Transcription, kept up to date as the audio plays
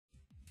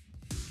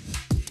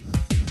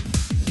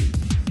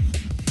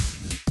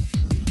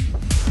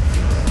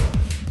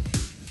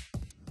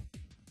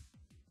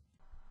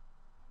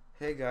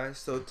Hey guys,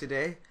 so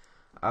today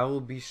I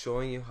will be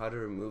showing you how to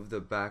remove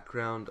the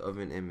background of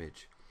an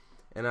image.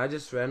 And I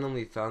just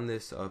randomly found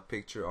this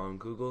picture on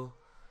Google,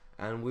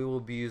 and we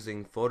will be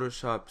using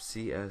Photoshop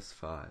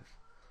CS5.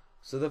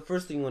 So the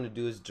first thing you want to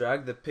do is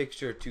drag the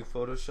picture to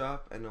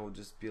Photoshop, and it will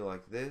just be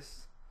like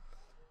this.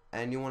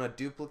 And you want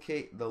to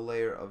duplicate the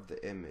layer of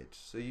the image.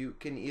 So you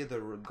can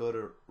either go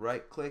to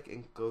right click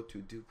and go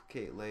to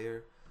duplicate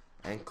layer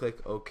and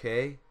click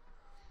OK,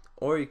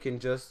 or you can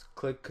just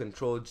click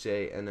Ctrl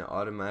J and it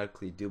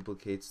automatically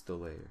duplicates the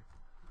layer.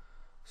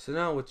 So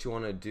now what you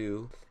want to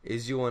do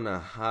is you want to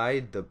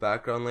hide the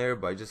background layer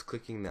by just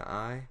clicking the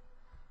eye,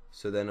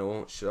 so then it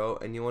won't show,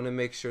 and you want to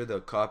make sure the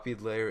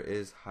copied layer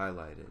is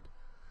highlighted.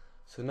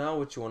 So now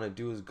what you want to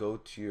do is go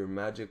to your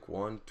magic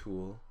wand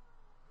tool,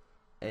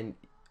 and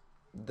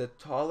the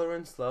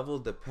tolerance level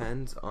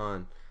depends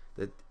on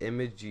the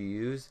image you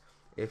use.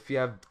 If you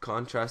have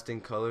contrasting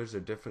colors or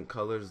different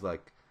colors,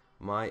 like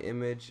my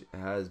image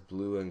has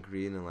blue and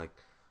green and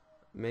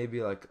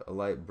maybe like a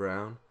light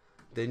brown,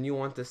 then you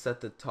want to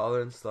set the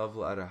tolerance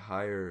level at a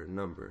higher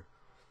number.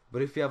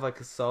 But if you have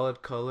like a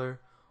solid color,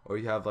 or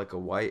you have like a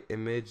white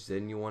image,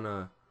 then you want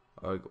a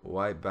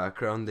white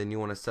background, then you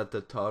want to set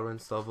the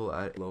tolerance level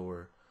at a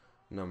lower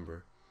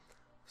number.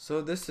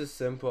 So this is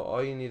simple.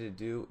 All you need to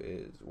do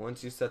is,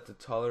 once you set the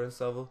tolerance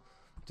level,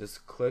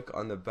 just click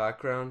on the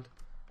background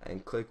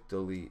and click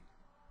delete.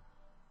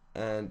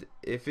 And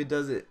if it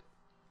doesn't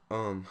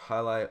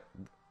highlight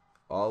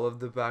all of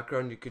the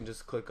background, you can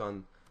just click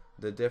on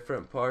the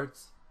different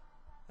parts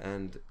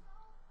and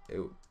it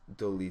will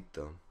delete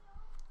them,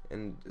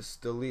 and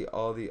just delete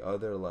all the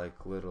other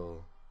like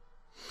little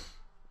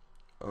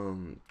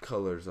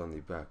colors on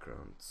the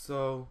background.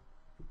 So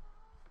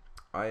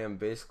I am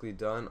basically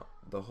done.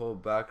 The whole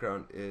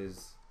background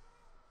is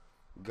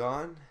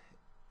gone.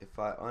 If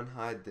I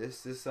unhide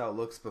this is how it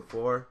looks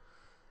before,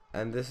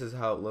 and this is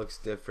how it looks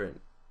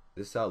different.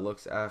 This is how it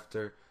looks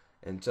after,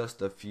 in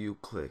just a few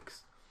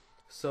clicks.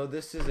 So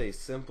this is a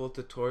simple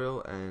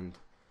tutorial and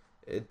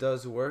it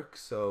does work.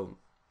 So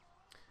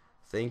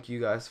thank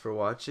you guys for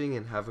watching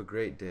and have a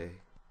great day.